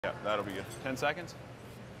Yeah, that'll be good. 10 seconds.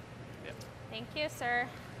 Yep. Thank you, sir.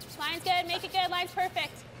 Line's good. Make it good. Line's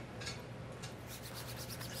perfect.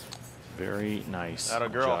 Very nice, That'll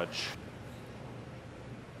girl. Judge.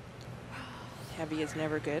 Heavy is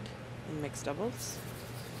never good in mixed doubles.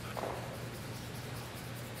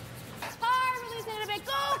 Hard, release it a bit.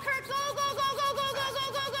 Go, Kurt. Go, go, go, go, go, go, go,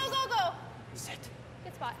 go, go, go, go. Sit.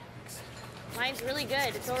 Good spot. Line's really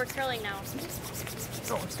good. It's over curling now.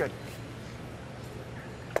 Oh, it's good.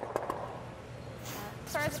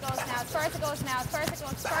 As far as it goes now. As far as it goes now. As far as it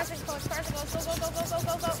goes. As far as it goes. As far as it goes. Go, go, go, go,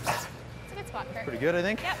 go, go, go. It's a good spot, Kurt. Pretty good, I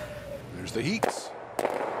think. Yep. There's the heats.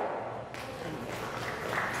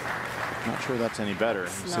 Not sure that's any better.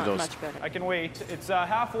 It's not much better. I can wait. It's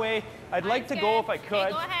halfway. I'd like to go if I could.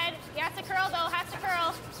 Okay, go ahead. You have to curl, though. Has to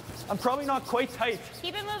curl. I'm probably not quite tight.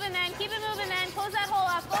 Keep it moving then. Keep it moving then. Close that hole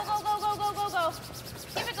off. Go, go, go, go, go, go, go.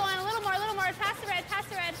 Keep it going. A little more, a little more. Pass the red. Pass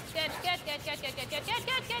the red. Good, good, good, good, good, good, good, good,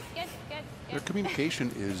 good, good, good, good. Their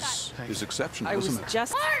communication is exceptional, I was isn't it?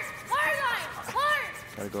 just Hard line. Hard.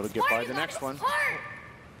 Gotta go to get by the next one. Hard.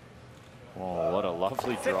 Oh, what a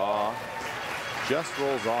lovely draw. Just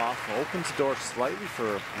rolls off, opens the door slightly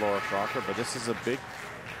for Laura Crocker, but this is a big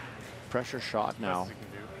pressure shot now.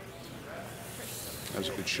 That was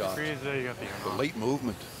a good shot. You got The late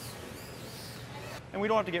movement. And we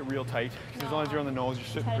don't have to get real tight, because as long as you're on the nose, you're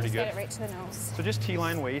sitting Try to pretty just good. get it right to the nose. So just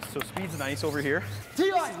T-line waist, so speed's nice over here.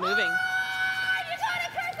 T-line moving. You got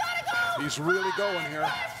it, Kurt. Gotta go. He's really going here.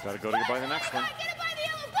 Gotta go to get by the next one. Get it by the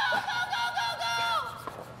yellow. Go, go,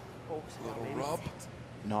 go, go, go. Little rub.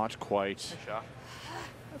 Not quite. Nice shot.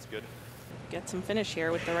 That's good. Get some finish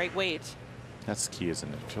here with the right weight. That's the key, isn't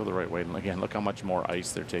it? Feel the right weight. And again, look how much more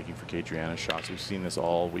ice they're taking for Kadriana's shots. We've seen this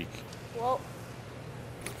all week. Whoa.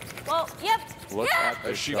 Whoa. Yep. Look at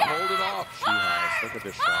this She shot. pulled it off. She has. Look at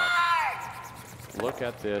this shot. Look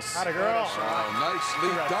at this. Atta girl. Wow, nicely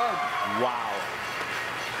done. Wow.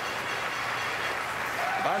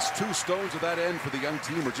 Last two stones of that end for the young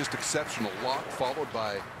team are just exceptional. Lott followed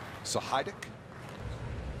by Sahaidak.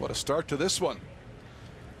 What a start to this one.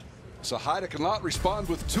 Sahaidak and Lott respond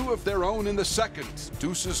with two of their own in the second.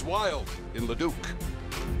 Deuces wild in Leduc.